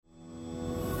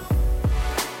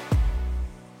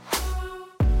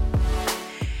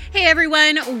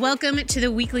everyone. Welcome to the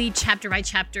weekly chapter by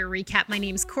chapter recap. My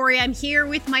name's Corey. I'm here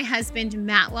with my husband,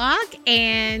 Matlock,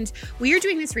 and we are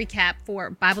doing this recap for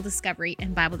Bible Discovery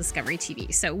and Bible Discovery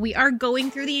TV. So we are going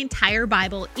through the entire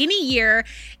Bible in a year,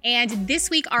 and this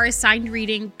week our assigned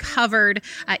reading covered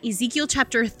Ezekiel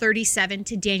chapter 37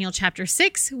 to Daniel chapter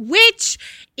 6, which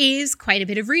is quite a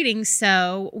bit of reading.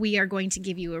 So we are going to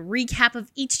give you a recap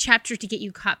of each chapter to get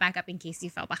you caught back up in case you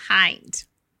fell behind.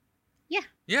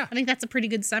 Yeah. I think that's a pretty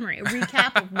good summary, a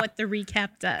recap of what the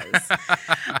recap does.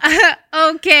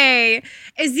 Okay.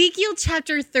 Ezekiel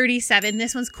chapter 37.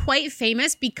 This one's quite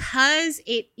famous because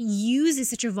it uses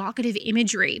such evocative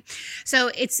imagery.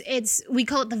 So we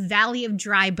call it the Valley of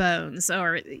Dry Bones,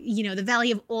 or, the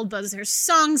Valley of Old Bones. There's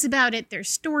songs about it. There's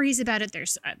stories about it.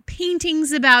 There's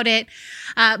paintings about it.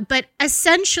 But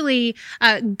essentially,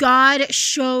 God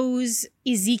shows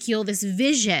Ezekiel this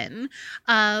vision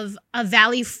of a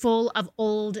valley full of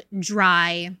old,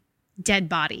 dry, dead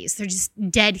bodies. They're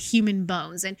just dead human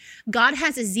bones. And God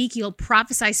has Ezekiel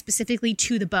prophesy specifically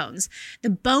to the bones. The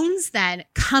bones then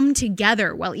come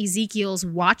together while Ezekiel's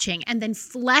watching, and then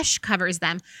flesh covers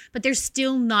them, but they're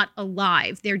still not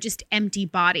alive. They're just empty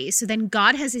bodies. So then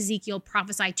God has Ezekiel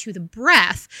prophesy to the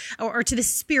breath or to the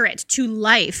spirit, to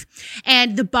life,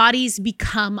 and the bodies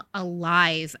become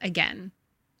alive again.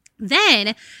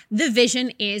 Then the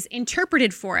vision is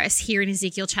interpreted for us here in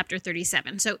Ezekiel chapter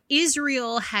 37. So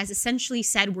Israel has essentially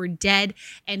said we're dead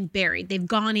and buried. They've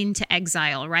gone into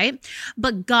exile, right?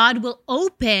 But God will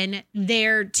open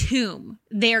their tomb,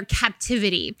 their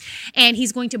captivity, and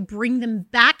he's going to bring them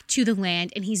back to the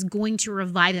land, and he's going to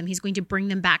revive them. He's going to bring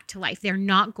them back to life. They're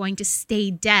not going to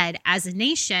stay dead as a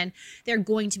nation. They're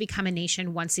going to become a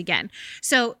nation once again.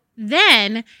 So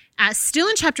then, still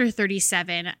in chapter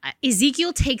 37,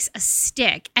 Ezekiel takes a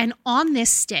stick, and on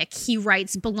this stick, he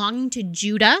writes, belonging to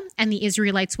Judah and the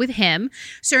Israelites with him.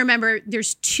 So remember,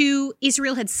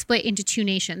 Israel had split into two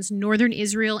nations, northern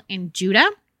Israel and Judah,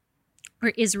 or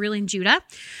Israel and Judah.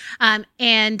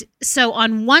 And so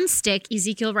on one stick,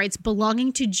 Ezekiel writes,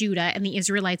 belonging to Judah and the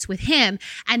Israelites with him.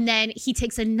 And then he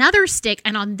takes another stick,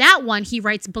 and on that one, he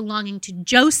writes, belonging to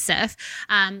Joseph.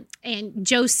 And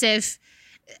Joseph...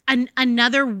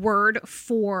 Another word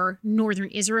for northern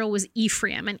Israel was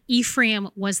Ephraim, and Ephraim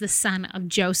was the son of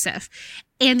Joseph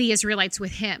and the Israelites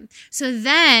with him. So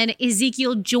then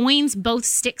Ezekiel joins both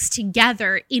sticks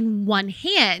together in one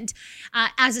hand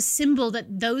as a symbol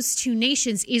that those two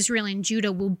nations, Israel and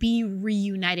Judah, will be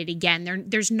reunited again.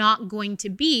 There's not going to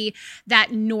be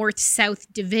that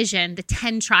north-south division, the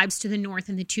 10 tribes to the north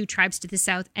and the 2 tribes to the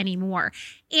south anymore.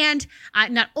 And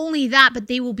not only that, but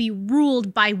they will be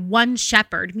ruled by one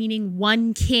shepherd, meaning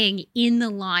one king in the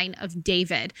line of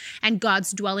David, and God's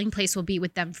dwelling place will be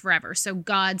with them forever. So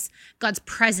God's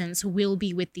presence will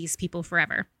be with these people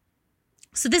forever.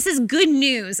 So this is good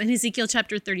news in Ezekiel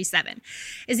chapter 37.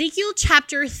 Ezekiel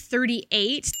chapter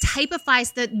 38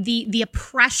 typifies the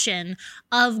oppression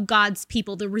of God's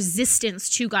people, the resistance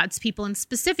to God's people, and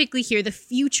specifically here, the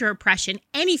future oppression,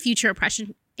 any future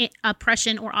oppression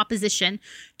or opposition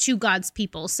to God's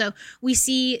people. So we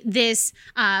see this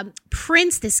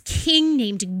prince, this king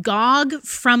named Gog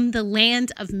from the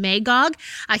land of Magog.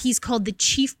 He's called the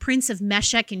chief prince of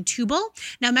Meshech and Tubal.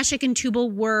 Now, Meshech and Tubal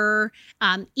were,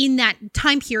 in that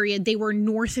time period, they were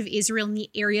north of Israel in the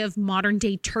area of modern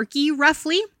day Turkey,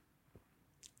 roughly.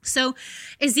 So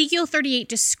Ezekiel 38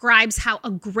 describes how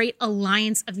a great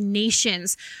alliance of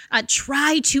nations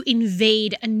try to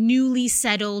invade a newly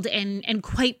settled and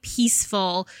quite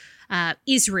peaceful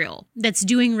Israel that's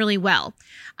doing really well.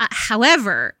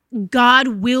 However, God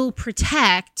will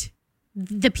protect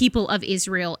the people of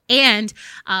Israel and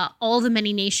all the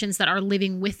many nations that are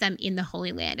living with them in the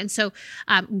Holy Land. And so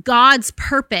God's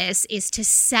purpose is to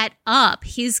set up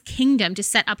his kingdom, to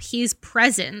set up his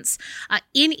presence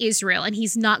in Israel, and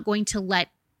he's not going to let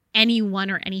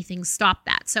anyone or anything stop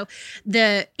that. So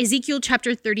the Ezekiel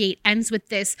chapter 38 ends with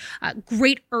this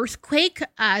great earthquake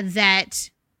that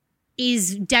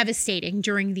is devastating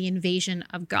during the invasion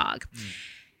of Gog.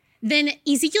 Then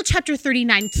Ezekiel chapter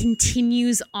 39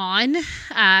 continues on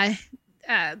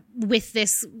with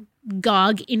this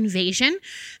Gog invasion.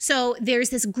 So there's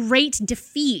this great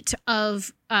defeat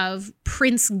of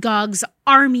Prince Gog's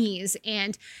armies,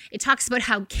 and it talks about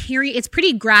how it's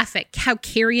pretty graphic, how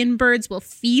carrion birds will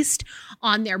feast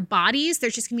on their bodies.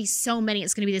 There's just going to be so many.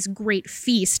 It's going to be this great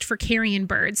feast for carrion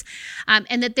birds,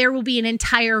 and that there will be an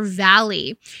entire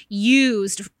valley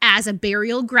used as a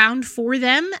burial ground for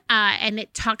them. And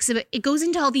it goes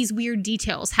into all these weird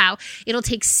details, how it'll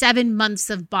take 7 months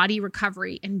of body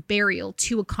recovery and burial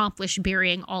to accomplish accomplish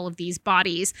burying all of these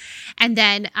bodies. And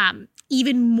then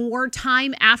even more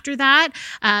time after that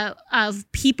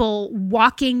of people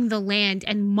walking the land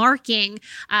and marking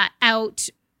out,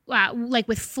 like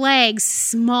with flags,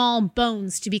 small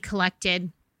bones to be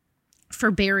collected for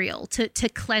burial, to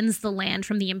cleanse the land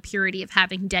from the impurity of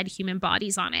having dead human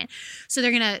bodies on it. So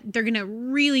they're gonna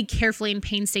really carefully and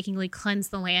painstakingly cleanse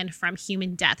the land from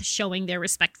human death, showing their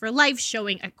respect for life,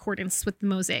 showing accordance with the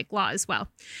Mosaic law as well.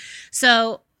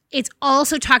 So it's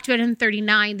also talked about in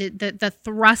 39, the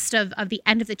thrust of the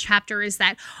end of the chapter is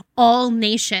that all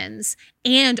nations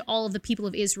and all of the people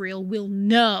of Israel will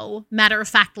know,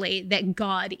 matter-of-factly, that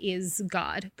God is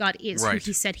God. God is who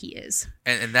he said he is.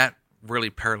 And that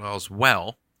really parallels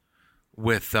well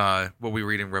with what we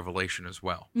read in Revelation as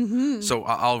well. Mm-hmm. So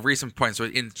I'll read some points. So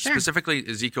specifically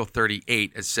Ezekiel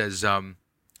 38, it says,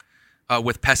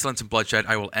 with pestilence and bloodshed,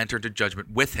 I will enter into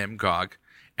judgment with him, Gog,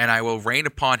 and I will rain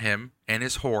upon him and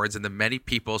his hordes and the many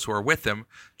peoples who are with him,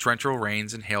 torrential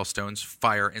rains and hailstones,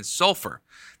 fire and sulfur.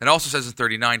 It also says in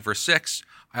 39, verse 6,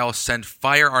 I will send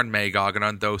fire on Magog and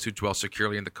on those who dwell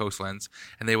securely in the coastlands,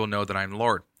 and they will know that I am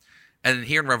Lord. And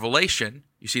here in Revelation,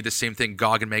 you see the same thing,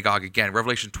 Gog and Magog again.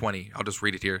 Revelation 20, I'll just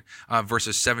read it here,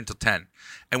 verses 7 to 10.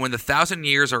 And when the 1,000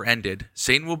 years are ended,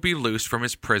 Satan will be loosed from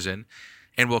his prison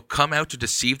and will come out to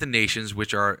deceive the nations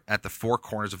which are at the four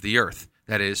corners of the earth,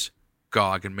 that is,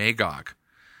 Gog and Magog,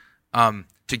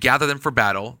 to gather them for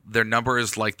battle. Their number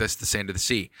is like the sand of the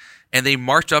sea. And they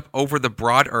marched up over the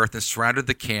broad earth and surrounded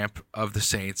the camp of the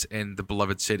saints in the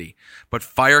beloved city. But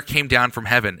fire came down from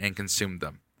heaven and consumed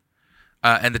them.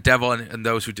 And the devil and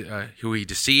those who he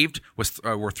deceived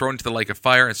were thrown into the lake of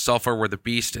fire and sulfur, where the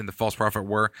beast and the false prophet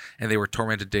were, and they were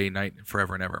tormented day and night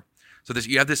forever and ever. So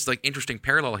you have this like interesting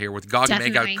parallel here with Gog and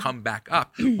Magog come back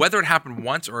up. Whether it happened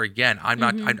once or again, I'm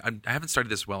not. I haven't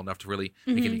studied this well enough to really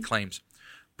make any claims.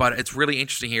 But it's really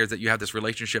interesting here that you have this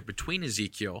relationship between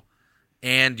Ezekiel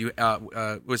and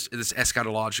was this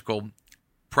eschatological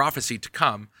prophecy to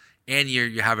come, and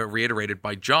you have it reiterated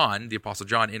by John, the Apostle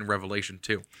John, in Revelation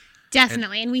 2.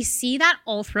 Definitely. And we see that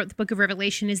all throughout the book of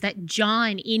Revelation, is that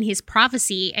John, in his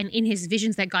prophecy and in his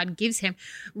visions that God gives him,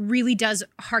 really does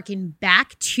hearken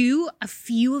back to a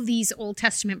few of these Old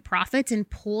Testament prophets and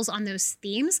pulls on those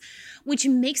themes, which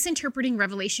makes interpreting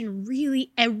Revelation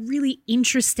really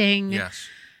interesting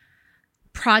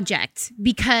project,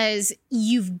 because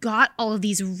you've got all of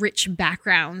these rich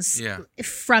backgrounds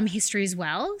from history as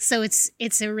well. So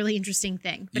it's a really interesting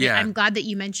thing. But I'm glad that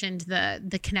you mentioned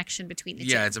the connection between the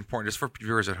two. Yeah, it's important just for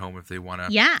viewers at home if they want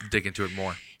to dig into it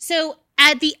more. So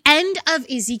at the end of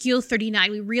Ezekiel 39,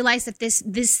 we realize that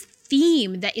this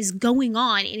theme that is going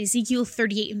on in Ezekiel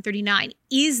 38 and 39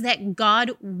 is that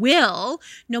God will,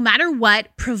 no matter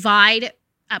what, provide,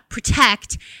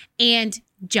 protect, and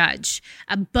judge,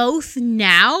 both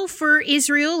now for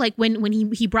Israel, like when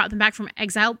he brought them back from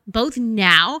exile, both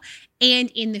now and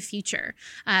in the future.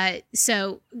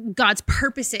 So God's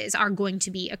purposes are going to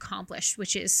be accomplished,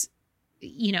 which is,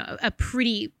 a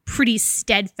pretty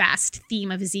steadfast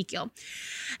theme of Ezekiel.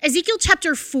 Ezekiel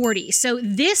chapter 40. So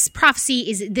this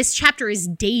chapter is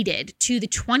dated to the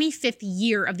 25th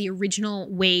year of the original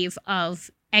wave of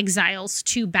exiles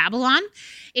to Babylon.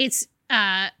 It's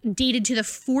dated to the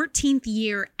 14th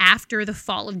year after the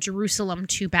fall of Jerusalem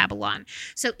to Babylon.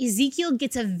 So Ezekiel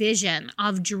gets a vision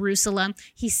of Jerusalem.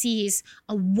 He sees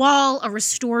a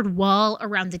restored wall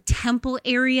around the temple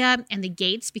area and the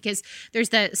gates, because there's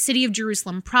the city of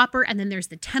Jerusalem proper, and then there's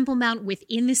the Temple Mount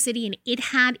within the city, and it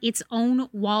had its own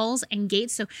walls and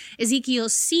gates. So Ezekiel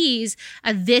sees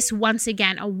this once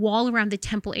again, a wall around the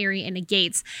temple area and the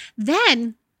gates.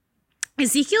 Then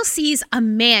Ezekiel sees a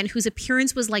man whose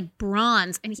appearance was like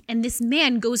bronze, and this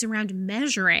man goes around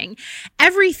measuring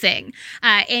everything.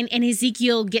 And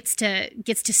Ezekiel gets to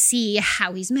see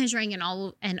how he's measuring and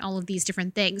all of these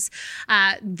different things.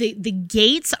 The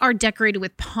gates are decorated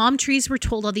with palm trees. We're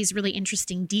told all these really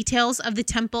interesting details of the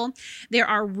temple. There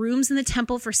are rooms in the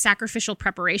temple for sacrificial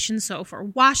preparation, so for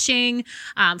washing,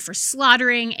 for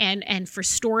slaughtering, and for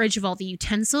storage of all the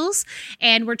utensils.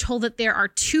 And we're told that there are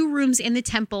 2 rooms in the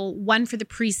temple, one for the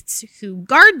priests who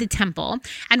guard the temple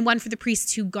and one for the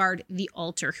priests who guard the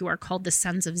altar, who are called the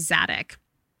sons of Zadok.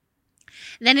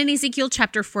 Then in Ezekiel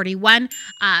chapter 41,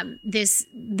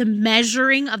 the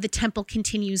measuring of the temple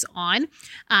continues on.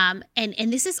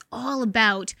 And this is all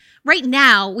about, right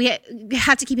now, we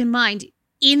have to keep in mind,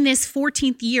 in this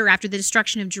 14th year after the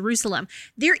destruction of Jerusalem,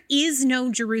 there is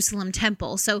no Jerusalem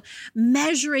temple. So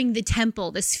measuring the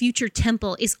temple, this future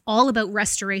temple, is all about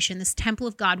restoration. This temple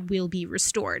of God will be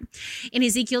restored. In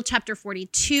Ezekiel chapter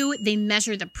 42, they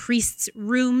measure the priests'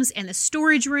 rooms and the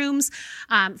storage rooms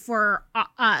for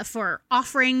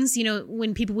offerings. You know,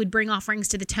 when people would bring offerings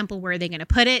to the temple, where are they going to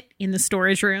put it? In the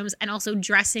storage rooms. And also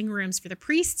dressing rooms for the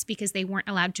priests, because they weren't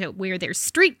allowed to wear their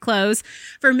street clothes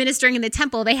for ministering in the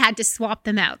temple. They had to swap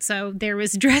them out. So there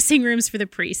was dressing rooms for the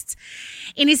priests.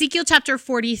 In Ezekiel chapter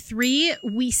 43,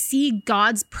 we see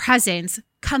God's presence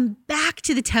come back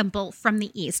to the temple from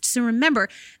the east. So remember,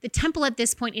 the temple at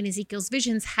this point in Ezekiel's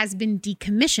visions has been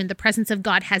decommissioned. The presence of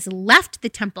God has left the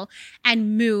temple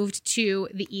and moved to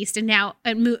the east, and now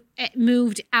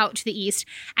moved out to the east.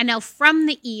 And now from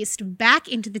the east back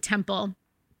into the temple,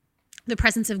 the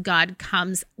presence of God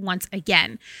comes once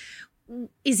again.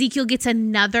 Ezekiel gets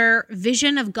another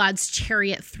vision of God's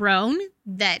chariot throne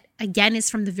that, again, is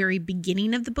from the very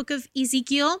beginning of the book of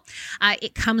Ezekiel.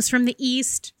 It comes from the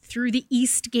east, through the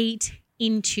east gate,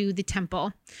 into the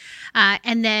temple.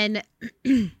 And then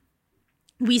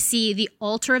we see the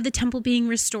altar of the temple being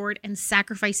restored and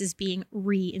sacrifices being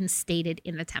reinstated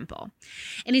in the temple.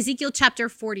 In Ezekiel chapter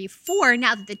 44,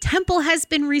 now that the temple has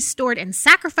been restored and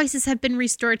sacrifices have been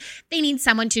restored, they need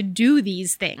someone to do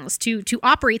these things, to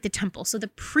operate the temple. So the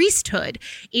priesthood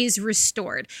is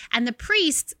restored. And the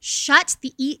priests shut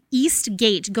the east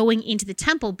gate going into the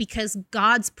temple because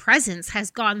God's presence has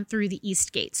gone through the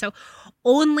east gate. So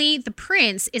only the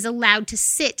prince is allowed to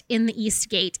sit in the east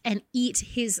gate and eat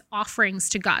his offerings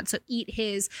to God. So eat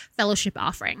his fellowship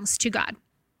offerings to God.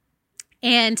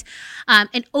 And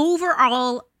an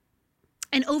overarching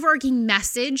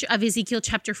message of Ezekiel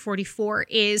chapter 44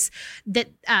 is that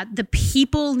the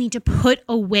people need to put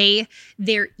away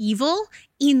their evil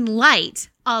in light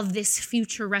of this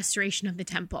future restoration of the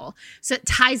temple. So it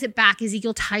ties it back.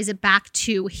 Ezekiel ties it back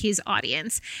to his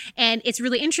audience. And it's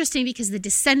really interesting because the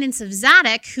descendants of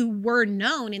Zadok, who were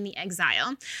known in the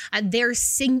exile, they're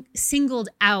singled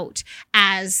out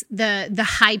as the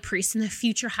high priest and the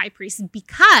future high priest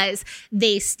because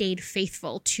they stayed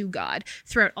faithful to God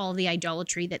throughout all the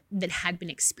idolatry that had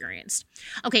been experienced.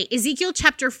 Okay, Ezekiel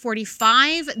chapter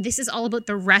 45, this is all about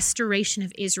the restoration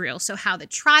of Israel. So how the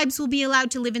tribes will be allowed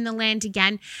to live in the land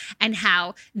again, and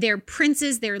how their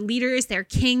princes, their leaders, their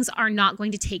kings are not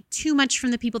going to take too much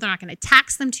from the people. They're not going to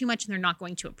tax them too much, and they're not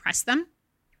going to oppress them.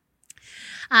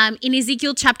 In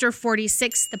Ezekiel chapter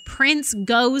 46, the prince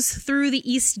goes through the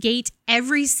east gate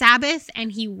every Sabbath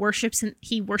and he worships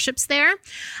there.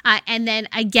 And then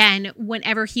again,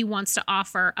 whenever he wants to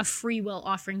offer a free will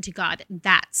offering to God,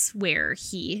 that's where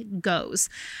he goes.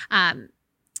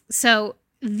 So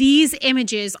these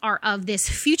images are of this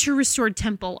future restored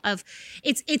temple of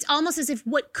it's almost as if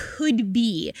what could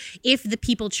be if the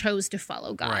people chose to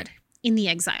follow God in the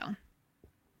exile.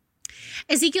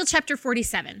 Ezekiel chapter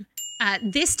 47.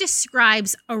 This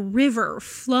describes a river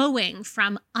flowing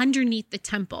from underneath the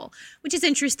temple, which is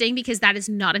interesting because that is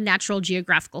not a natural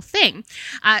geographical thing.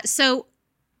 So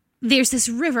there's this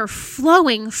river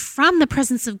flowing from the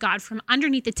presence of God from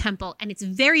underneath the temple, and it's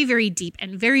very, very deep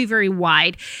and very, very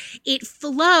wide. It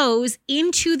flows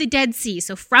into the Dead Sea,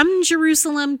 so from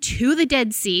Jerusalem to the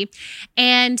Dead Sea,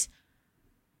 and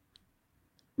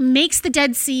makes the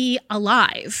Dead Sea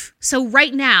alive. So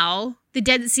right now, the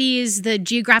Dead Sea is the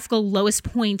geographical lowest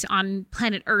point on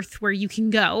planet Earth where you can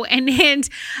go, and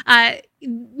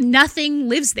nothing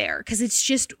lives there because it's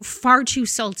just far too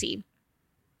salty.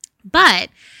 But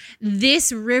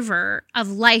this river of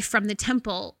life from the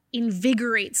temple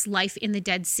invigorates life in the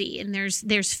Dead Sea, and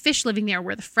there's fish living there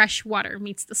where the fresh water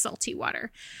meets the salty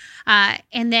water.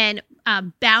 And then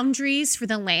boundaries for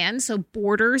the land, so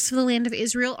borders for the land of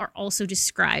Israel, are also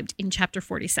described in chapter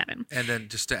 47. And then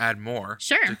just to add more,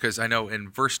 sure, because I know in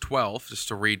verse 12, just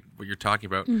to read what you're talking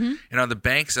about, and on the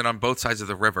banks and on both sides of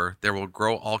the river, there will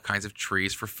grow all kinds of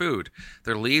trees for food.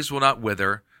 Their leaves will not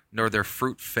wither, nor their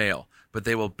fruit fail, but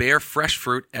they will bear fresh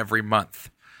fruit every month.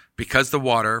 Because the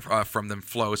water from them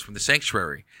flows from the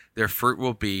sanctuary, their fruit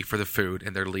will be for the food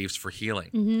and their leaves for healing.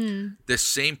 Mm-hmm. This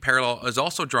same parallel is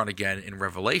also drawn again in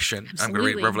Revelation. Absolutely. I'm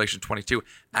going to read Revelation 22.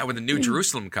 When the New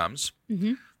Jerusalem comes,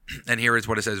 and here is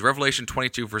what it says, Revelation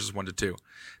 22, verses 1 to 2.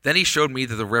 Then he showed me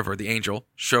the river, the angel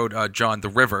showed John the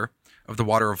river of the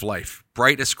water of life,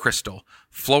 bright as crystal,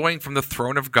 flowing from the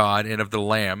throne of God and of the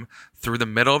Lamb through the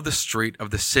middle of the street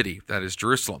of the city, that is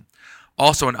Jerusalem.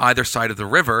 Also on either side of the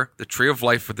river, the tree of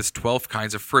life with its 12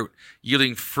 kinds of fruit,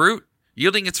 yielding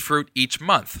its fruit each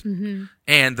month. Mm-hmm.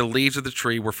 And the leaves of the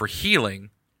tree were for healing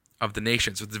of the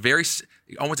nation. So it's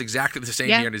almost exactly the same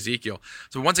here in Ezekiel.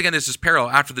 So once again, there's this parallel.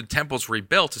 After the temple's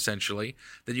rebuilt, essentially,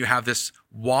 then you have this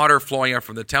water flowing out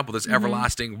from the temple, this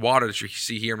everlasting water that you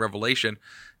see here in Revelation.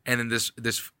 And then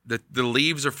the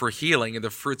leaves are for healing and the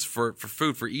fruits for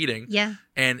food, for eating. Yeah.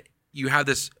 And you have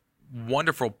this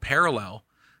wonderful parallel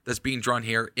that's being drawn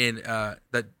here in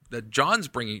that John's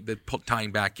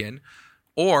tying back in,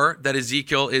 or that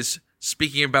Ezekiel is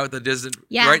speaking about that isn't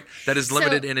right, that is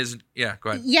limited in his go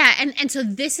ahead. Yeah, and so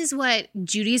this is what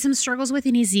Judaism struggles with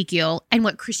in Ezekiel and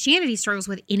what Christianity struggles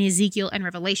with in Ezekiel and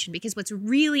Revelation, because what's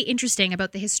really interesting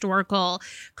about the historical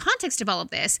context of all of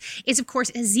this is, of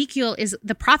course,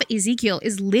 the prophet Ezekiel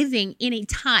is living in a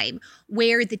time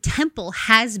where the temple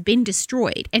has been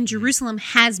destroyed and Jerusalem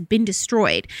has been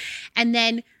destroyed. And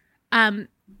then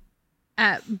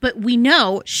but we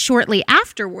know shortly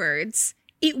afterwards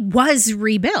it was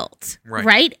rebuilt,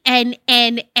 right? And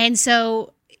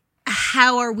so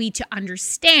how are we to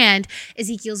understand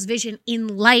Ezekiel's vision in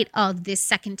light of this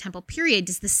second temple period?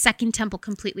 Does the second temple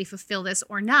completely fulfill this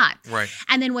or not? Right.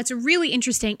 And then what's really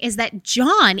interesting is that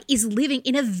John is living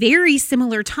in a very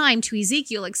similar time to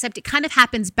Ezekiel, except it kind of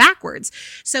happens backwards.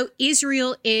 So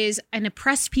Israel is an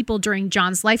oppressed people during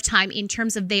John's lifetime in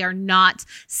terms of they are not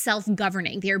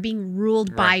self-governing. They are being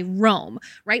ruled by Rome,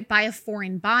 right? By a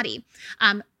foreign body.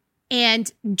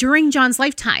 And during John's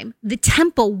lifetime, the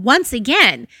temple once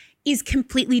again is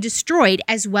completely destroyed,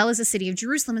 as well as the city of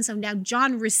Jerusalem. And so now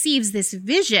John receives this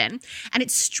vision, and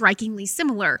it's strikingly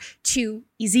similar to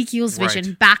Ezekiel's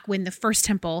vision back when the first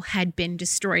temple had been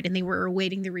destroyed and they were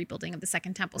awaiting the rebuilding of the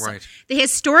second temple. So the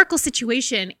historical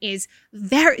situations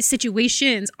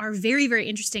are very, very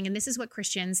interesting. And this is what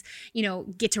Christians,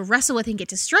 get to wrestle with and get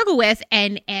to struggle with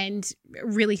and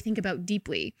really think about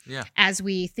deeply as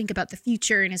we think about the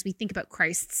future and as we think about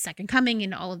Christ's second coming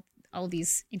and all of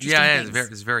these interesting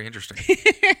things. It's very interesting.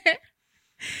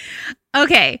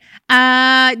 Okay.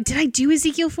 Did I do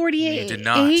Ezekiel 48? You did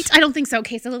not. I don't think so.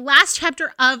 Okay, so the last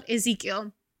chapter of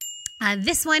Ezekiel.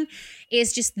 This one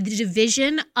is just the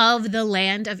division of the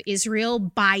land of Israel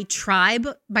by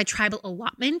tribal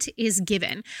allotment is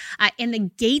given. And the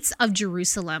gates of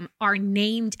Jerusalem are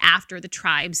named after the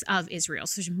tribes of Israel.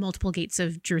 So there's multiple gates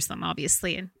of Jerusalem,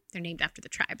 obviously, and they're named after the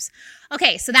tribes.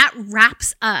 Okay, so that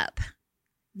wraps up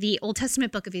the Old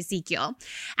Testament book of Ezekiel,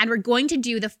 and we're going to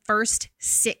do the first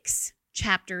 6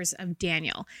 chapters of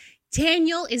Daniel.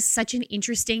 Daniel is such an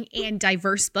interesting and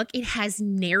diverse book. It has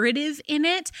narrative in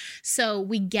it, so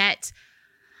we get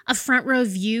a front row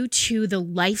view to the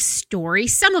life story,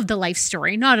 some of the life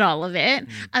story, not all of it,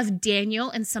 of Daniel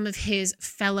and some of his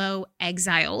fellow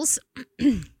exiles.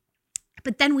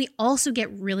 But then we also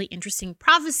get really interesting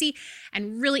prophecy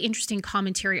and really interesting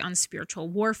commentary on spiritual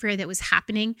warfare that was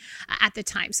happening at the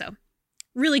time. So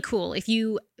really cool. If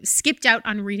you skipped out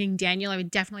on reading Daniel, I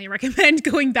would definitely recommend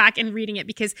going back and reading it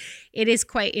because it is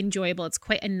quite enjoyable. It's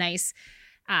quite a nice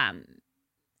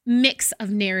mix of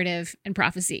narrative and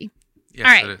prophecy. Yes,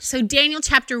 all right, so Daniel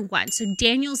chapter 1. So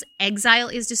Daniel's exile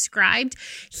is described.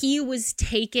 He was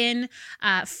taken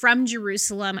from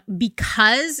Jerusalem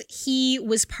because he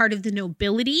was part of the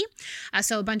nobility.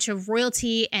 So a bunch of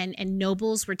royalty and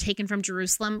nobles were taken from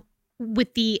Jerusalem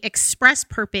with the express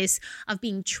purpose of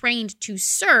being trained to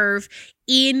serve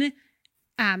in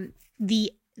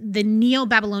the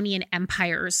Neo-Babylonian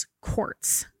Empire's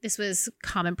courts. This was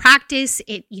common practice.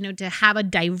 To have a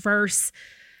diverse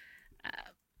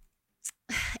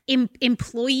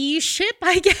employeeship,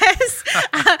 I guess,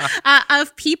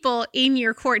 of people in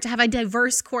your court. To have a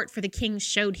diverse court for the king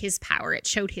showed his power. It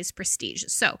showed his prestige.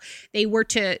 So they were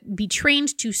to be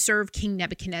trained to serve King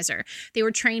Nebuchadnezzar. They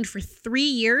were trained for 3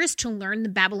 years to learn the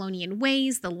Babylonian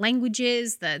ways, the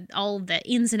languages, all the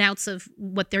ins and outs of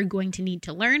what they're going to need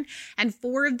to learn. And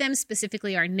 4 of them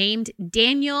specifically are named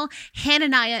Daniel,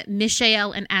 Hananiah,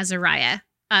 Mishael, and Azariah.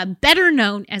 Better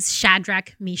known as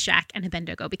Shadrach, Meshach, and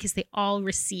Abednego, because they all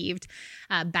received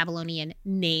Babylonian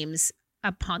names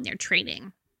upon their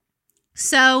training.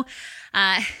 So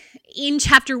in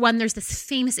chapter 1, there's this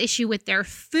famous issue with their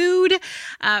food.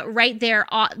 Right there,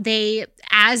 they,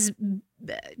 as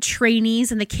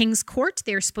trainees in the king's court,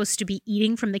 they're supposed to be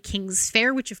eating from the king's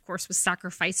fare, which of course was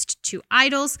sacrificed to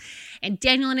idols. And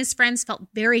Daniel and his friends felt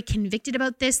very convicted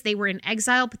about this. They were in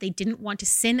exile, but they didn't want to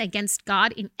sin against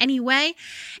God in any way.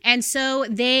 And so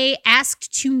they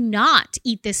asked to not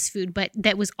eat this food, but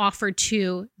that was offered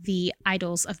to the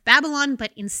idols of Babylon,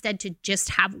 but instead to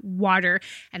just have water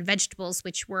and vegetables,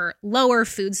 which were lower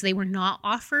foods. They were not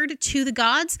offered to the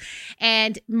gods.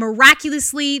 And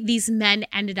miraculously, these men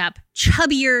ended up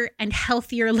chubbier and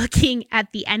healthier looking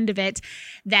at the end of it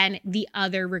than the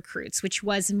other recruits, which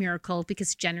was a miracle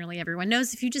because generally everyone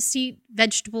knows if you just eat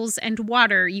vegetables and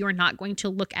water, you are not going to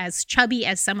look as chubby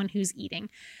as someone who's eating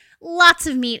lots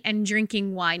of meat and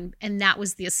drinking wine. And that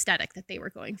was the aesthetic that they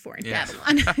were going for in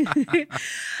Babylon.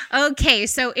 Okay,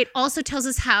 so it also tells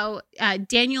us how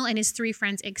Daniel and his 3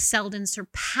 friends excelled and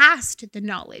surpassed the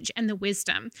knowledge and the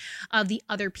wisdom of the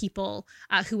other people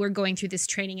who were going through this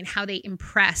training and how they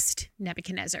impressed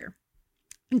Nebuchadnezzar.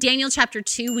 In Daniel chapter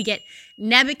 2, we get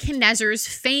Nebuchadnezzar's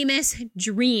famous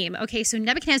dream. Okay, so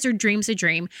Nebuchadnezzar dreams a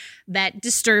dream that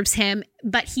disturbs him,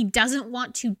 but he doesn't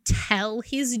want to tell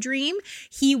his dream.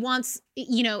 He wants,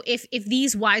 if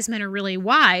these wise men are really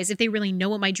wise, if they really know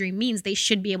what my dream means, they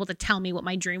should be able to tell me what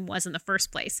my dream was in the first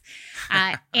place.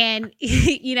 And,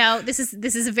 this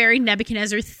is a very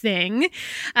Nebuchadnezzar thing,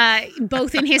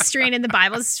 both in history and in the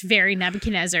Bible. It's very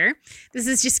Nebuchadnezzar. This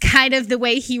is just kind of the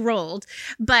way he rolled.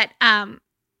 But,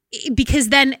 because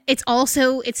then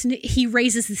he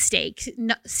raises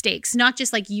the stakes, not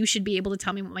just like you should be able to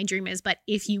tell me what my dream is, but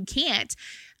if you can't,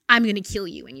 I'm going to kill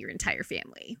you and your entire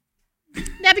family.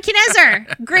 Nebuchadnezzar,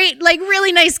 great, like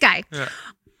really nice guy. Yeah.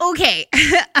 Okay.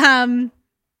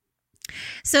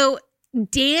 So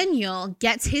Daniel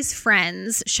gets his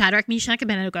friends, Shadrach, Meshach,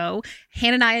 Abednego,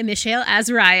 Hananiah, Mishael,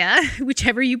 Azariah,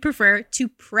 whichever you prefer, to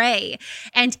pray.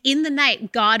 And in the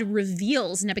night, God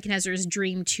reveals Nebuchadnezzar's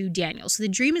dream to Daniel. So the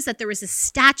dream is that there was a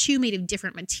statue made of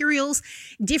different materials,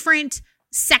 different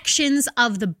sections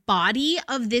of the body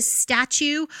of this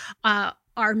statue,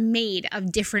 are made of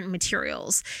different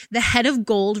materials. The head of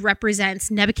gold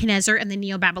represents Nebuchadnezzar and the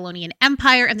Neo-Babylonian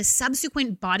Empire, and the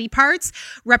subsequent body parts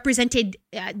represented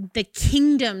the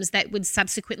kingdoms that would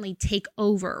subsequently take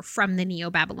over from the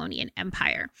Neo-Babylonian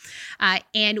Empire.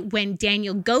 And when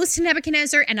Daniel goes to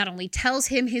Nebuchadnezzar and not only tells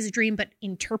him his dream, but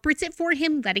interprets it for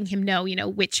him, letting him know,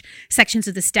 which sections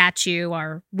of the statue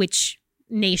are which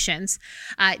nations,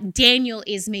 Daniel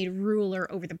is made ruler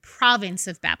over the province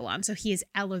of Babylon. So he is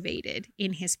elevated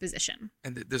in his position.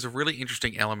 And there's a really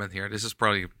interesting element here. This is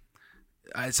probably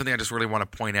something I just really want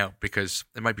to point out because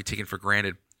it might be taken for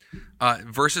granted.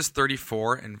 Verses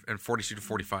 34 and 42 to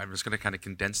 45, I'm just going to kind of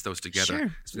condense those together.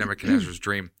 Sure. It's Nebuchadnezzar's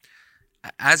dream.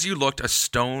 As you looked, a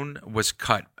stone was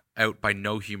cut out by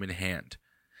no human hand,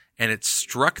 and it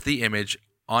struck the image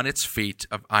on its feet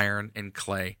of iron and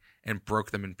clay and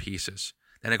broke them in pieces.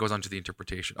 Then it goes on to the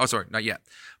interpretation. Oh, sorry, not yet.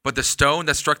 But the stone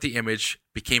that struck the image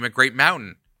became a great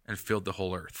mountain and filled the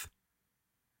whole earth.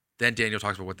 Then Daniel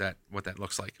talks about what that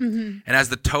looks like. Mm-hmm. And as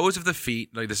the toes of the feet,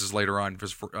 like this is later on,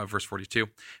 verse 42,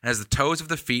 and as the toes of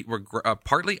the feet were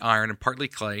partly iron and partly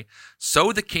clay,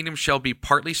 so the kingdom shall be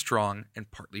partly strong and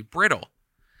partly brittle.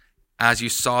 As you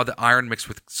saw the iron mixed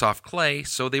with soft clay,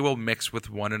 so they will mix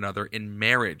with one another in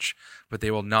marriage, but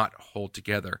they will not hold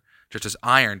together, just as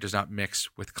iron does not mix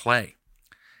with clay.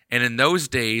 And in those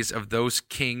days of those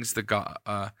kings, the God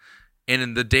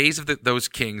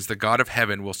of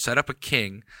heaven will set up a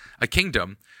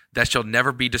kingdom that shall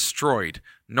never be destroyed,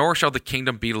 nor shall the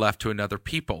kingdom be left to another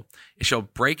people. It shall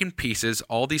break in pieces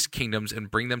all these kingdoms and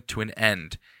bring them to an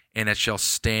end, and it shall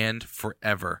stand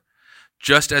forever.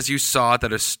 Just as you saw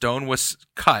that a stone was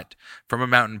cut from a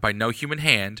mountain by no human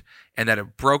hand, and that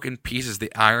it broke in pieces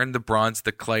the iron, the bronze,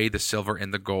 the clay, the silver,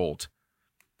 and the gold.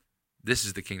 This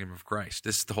is the kingdom of Christ.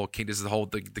 This is the whole kingdom. This is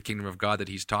the kingdom of God that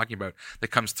he's talking about that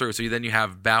comes through. So then you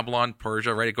have Babylon,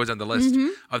 Persia, right? It goes down the list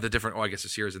of the different. Oh, I guess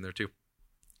Assyria's in there too.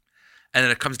 And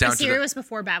then it comes down Assyria was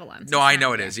before Babylon. So no, I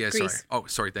know it is. Yeah, Greece. Sorry. Oh,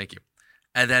 sorry. Thank you.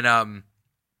 And then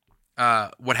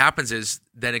what happens is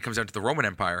then it comes down to the Roman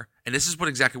Empire, and this is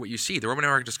exactly what you see. The Roman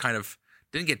Empire just kind of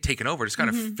didn't get taken over; just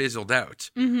kind of fizzled out,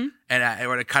 and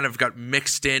it kind of got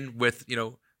mixed in with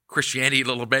Christianity a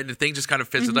little bit, and the thing just kind of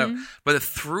fizzled out. But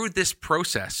through this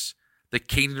process, the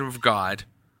kingdom of God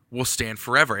will stand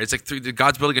forever. It's like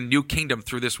God's building a new kingdom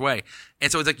through this way.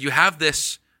 And so it's like you have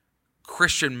this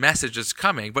Christian message that's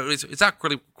coming, but it's not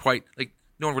really quite, like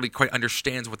no one really quite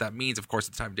understands what that means, of course,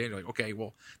 at the time of Daniel. Like, okay,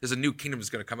 well, there's a new kingdom that's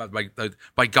going to come out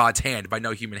by God's hand, by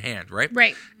no human hand, right?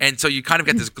 Right. And so you kind of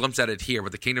get this glimpse at it here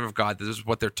with the kingdom of God. This is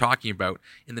what they're talking about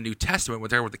in the New Testament. When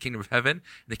they're talking about the kingdom of heaven and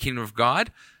the kingdom of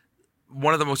God.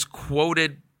 One of the most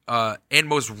quoted and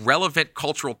most relevant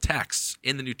cultural texts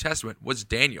in the New Testament was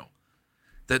Daniel.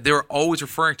 That they were always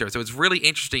referring to it. So it's really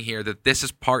interesting here that this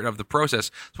is part of the process.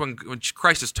 So when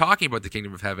Christ is talking about the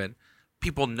kingdom of heaven,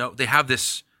 people know, they have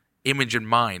this image in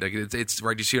mind. Like it's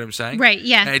right. Do you see what I'm saying? Right.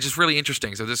 Yeah. And it's just really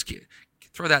interesting. So this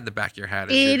throw that in the back of your head.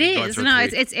 It is. No,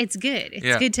 it's good.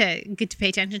 It's good to pay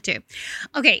attention to.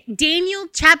 Okay, Daniel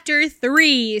chapter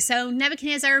 3. So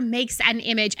Nebuchadnezzar makes an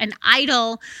image, an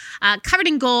idol covered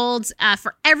in gold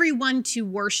for everyone to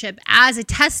worship as a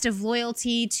test of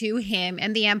loyalty to him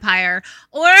and the empire,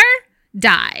 or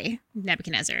die,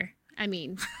 Nebuchadnezzar. I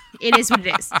mean, it is what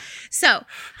it is. So,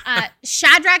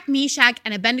 Shadrach, Meshach,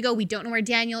 and Abednego, we don't know where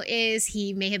Daniel is.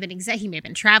 He may have been he may have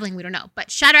been traveling. We don't know.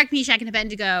 But Shadrach, Meshach, and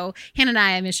Abednego,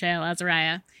 Hananiah, Mishael,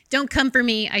 Azariah. Don't come for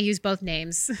me. I use both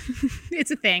names.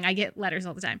 It's a thing. I get letters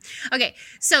all the time. Okay,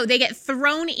 so they get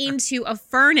thrown into a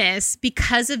furnace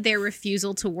because of their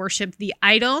refusal to worship the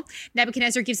idol.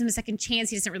 Nebuchadnezzar gives them a second chance.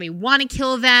 He doesn't really want to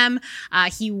kill them.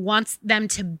 He wants them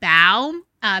to bow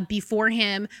before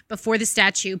him, before the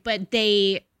statue, but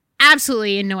they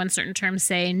absolutely, in no uncertain terms,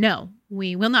 say, no,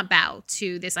 we will not bow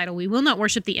to this idol. We will not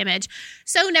worship the image.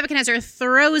 So Nebuchadnezzar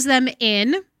throws them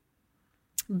in,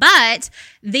 but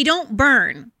they don't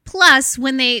burn. Plus,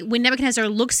 when Nebuchadnezzar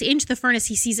looks into the furnace,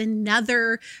 he sees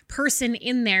another person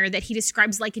in there that he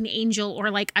describes like an angel or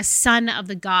like a son of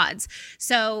the gods.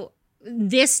 So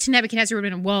this to Nebuchadnezzar would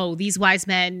have been, whoa, these wise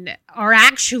men are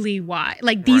actually wise.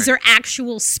 Like, these are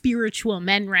actual spiritual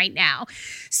men right now.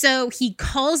 So he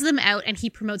calls them out and he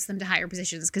promotes them to higher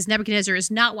positions, because Nebuchadnezzar is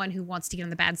not one who wants to get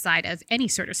on the bad side of any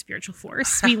sort of spiritual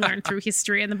force. We learn through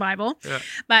history in the Bible. Yeah.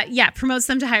 But yeah, promotes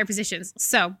them to higher positions.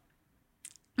 So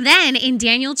then in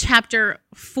Daniel chapter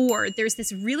 4, there's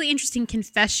this really interesting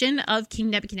confession of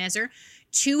King Nebuchadnezzar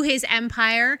to his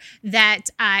empire that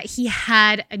he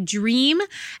had a dream,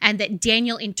 and that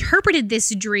Daniel interpreted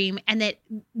this dream, and that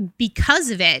because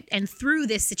of it and through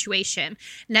this situation,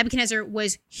 Nebuchadnezzar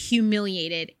was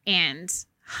humiliated and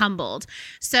humbled.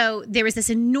 So there was this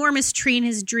enormous tree in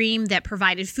his dream that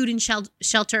provided food and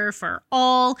shelter for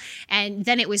all, and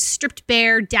then it was stripped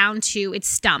bare down to its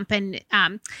stump. And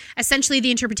essentially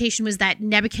the interpretation was that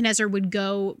Nebuchadnezzar would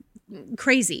go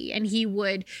crazy, and he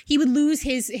would lose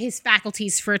his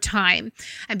faculties for a time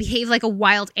and behave like a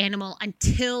wild animal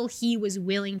until he was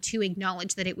willing to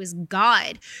acknowledge that it was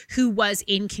God who was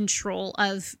in control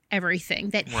of everything,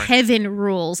 that heaven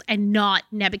rules and not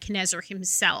Nebuchadnezzar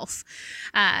himself.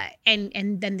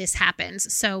 And then this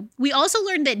happens. So we also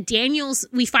learned that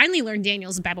we finally learned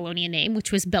Daniel's Babylonian name,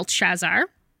 which was Belshazzar.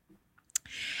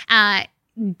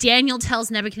 Daniel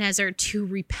tells Nebuchadnezzar to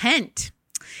repent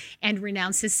and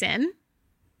renounce his sin.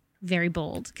 Very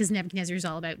bold, because Nebuchadnezzar is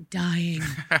all about dying.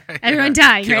 Everyone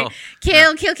dying, kill.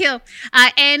 Right? Kill.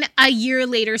 And a year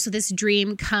later, so this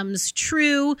dream comes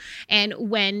true. And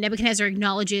when Nebuchadnezzar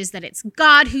acknowledges that it's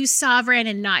God who's sovereign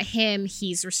and not him,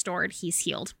 he's restored, he's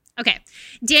healed. Okay,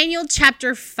 Daniel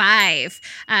chapter 5.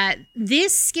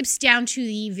 This skips down to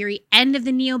the very end of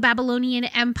the Neo-Babylonian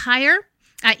Empire.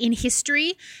 In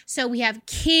history. So we have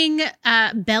King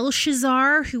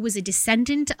Belshazzar, who was a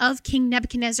descendant of King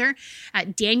Nebuchadnezzar.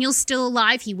 Daniel's still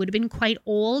alive. He would have been quite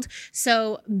old.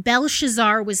 So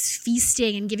Belshazzar was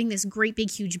feasting and giving this great big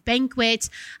huge banquet.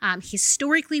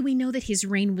 Historically, we know that his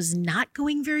reign was not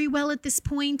going very well at this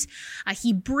point.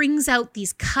 He brings out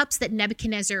these cups that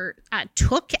Nebuchadnezzar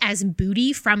took as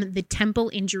booty from the temple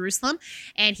in Jerusalem.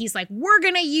 And he's like, we're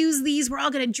going to use these. We're all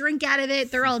going to drink out of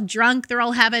it. They're all drunk. They're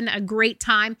all having a great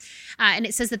time. And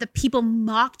it says that the people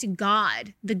mocked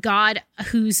God, the God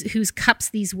whose cups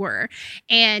these were,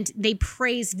 and they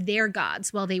praised their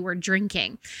gods while they were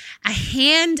drinking. A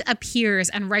hand appears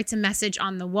and writes a message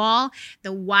on the wall.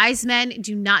 The wise men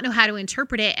do not know how to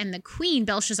interpret it, and the queen,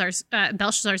 Belshazzar's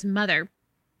mother,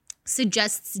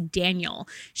 suggests Daniel.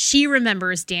 She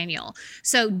remembers Daniel.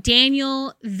 So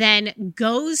Daniel then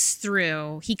goes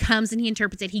through, he comes and he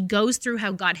interprets it. He goes through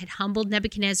how God had humbled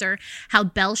Nebuchadnezzar, how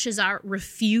Belshazzar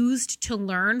refused to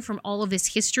learn from all of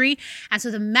this history. And so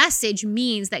the message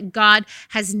means that God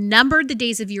has numbered the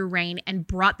days of your reign and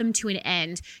brought them to an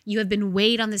end. You have been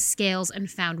weighed on the scales and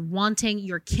found wanting.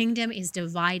 Your kingdom is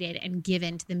divided and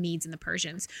given to the Medes and the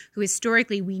Persians, who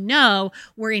historically we know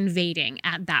were invading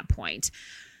at that point.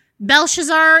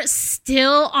 Belshazzar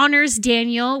still honors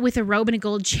Daniel with a robe and a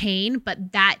gold chain,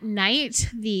 but that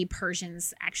night, the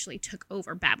Persians actually took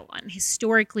over Babylon.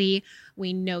 Historically,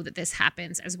 we know that this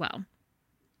happens as well.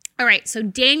 All right, so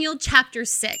Daniel chapter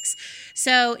 6.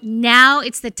 So now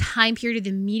it's the time period of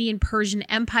the Median Persian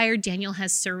Empire. Daniel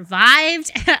has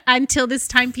survived until this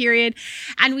time period.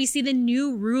 And we see the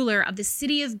new ruler of the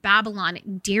city of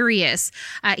Babylon, Darius.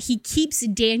 He keeps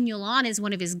Daniel on as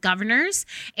one of his governors.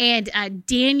 And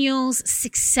Daniel's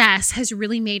success has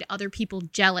really made other people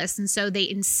jealous. And so they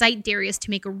incite Darius to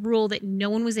make a rule that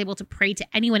no one was able to pray to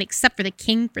anyone except for the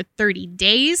king for 30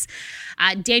 days.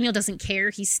 Daniel doesn't care.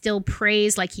 He still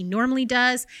prays like he normally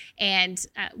does, and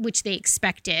which they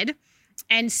expected.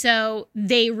 And so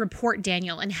they report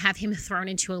Daniel and have him thrown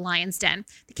into a lion's den.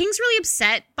 The king's really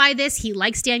upset by this. He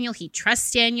likes Daniel. He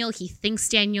trusts Daniel. He thinks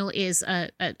Daniel is a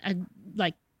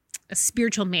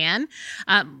spiritual man,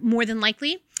 more than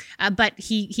likely. But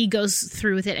he goes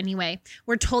through with it anyway.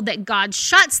 We're told that God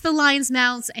shuts the lions'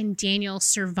 mouths and Daniel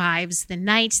survives the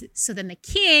night. So then the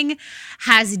king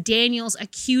has Daniel's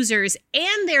accusers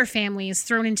and their families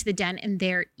thrown into the den and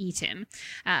they're eaten.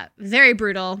 Very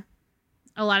brutal.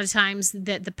 A lot of times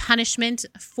the punishment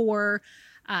for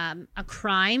a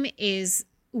crime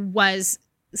was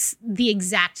the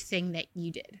exact thing that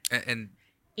you did. And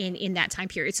in that time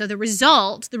period. So the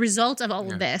result of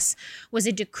all of this was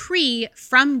a decree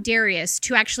from Darius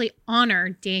to actually honor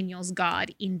Daniel's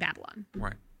God in Babylon.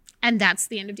 Right. And that's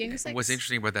the end of Daniel 6. What's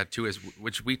interesting about that too is,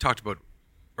 which we talked about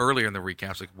earlier in the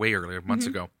recaps, like way earlier, months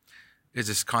ago, is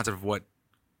this concept of what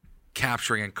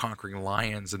capturing and conquering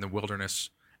lions in the wilderness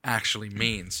actually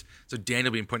means. So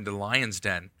Daniel being put into the lion's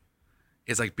den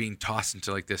is like being tossed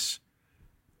into like this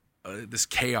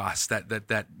chaos that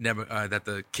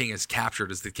the king has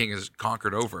captured, as the king has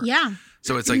conquered over. Yeah.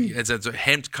 So it's like it's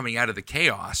him coming out of the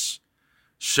chaos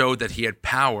showed that he had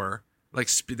power, like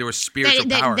there was spiritual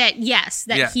power.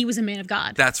 He was a man of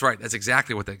God. That's right. That's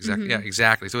exactly what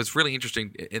exactly. So it's really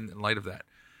interesting in light of that.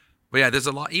 But yeah, there's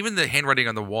a lot. Even the handwriting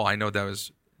on the wall. I know that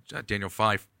was Daniel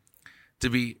 5. To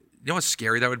be, you know how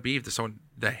scary that would be if there's someone,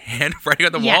 the handwriting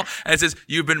on the wall, and it says,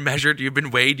 "You've been measured, you've been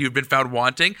weighed, you've been found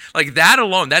wanting." Like that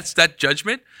alone, that's that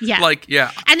judgment. Yeah. Like,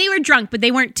 yeah. And they were drunk, but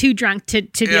they weren't too drunk to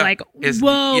be like,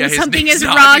 whoa, something is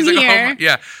not, wrong like, here. Oh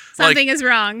yeah. Something is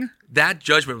wrong. That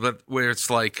judgment where it's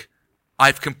like,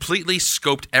 I've completely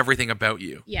scoped everything about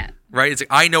you. Yeah. Right? It's like,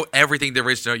 I know everything there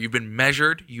is to know. You've been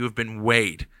measured, you have been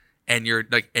weighed, and you're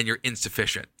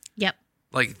insufficient. Yep.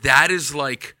 Like that is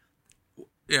like,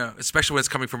 you know, especially when it's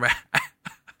coming from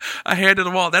a hand to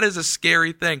the wall. That is a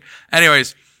scary thing.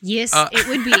 Anyways. Yes, it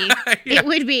would be. Yeah. It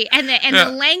would be. And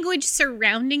the language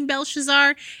surrounding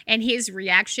Belshazzar and his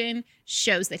reaction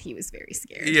shows that he was very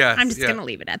scared. Yeah. I'm just going to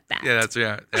leave it at that.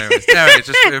 Yeah,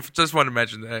 Anyways, just want to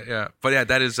mention that. Yeah. But yeah,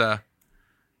 that is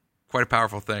quite a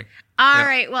powerful thing. All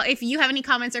right. Well, if you have any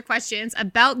comments or questions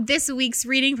about this week's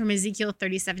reading from Ezekiel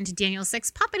 37 to Daniel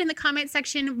 6, pop it in the comment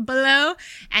section below.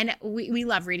 And we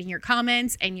love reading your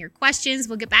comments and your questions.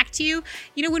 We'll get back to you,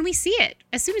 when we see it,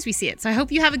 as soon as we see it. So I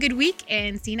hope you have a good week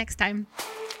and see you next time.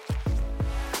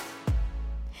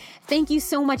 Thank you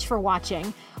so much for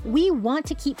watching. We want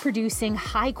to keep producing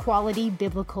high-quality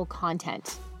biblical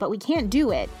content, but we can't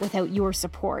do it without your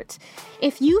support.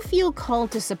 If you feel called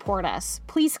to support us,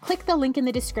 please click the link in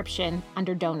the description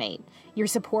under Donate. Your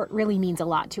support really means a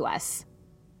lot to us.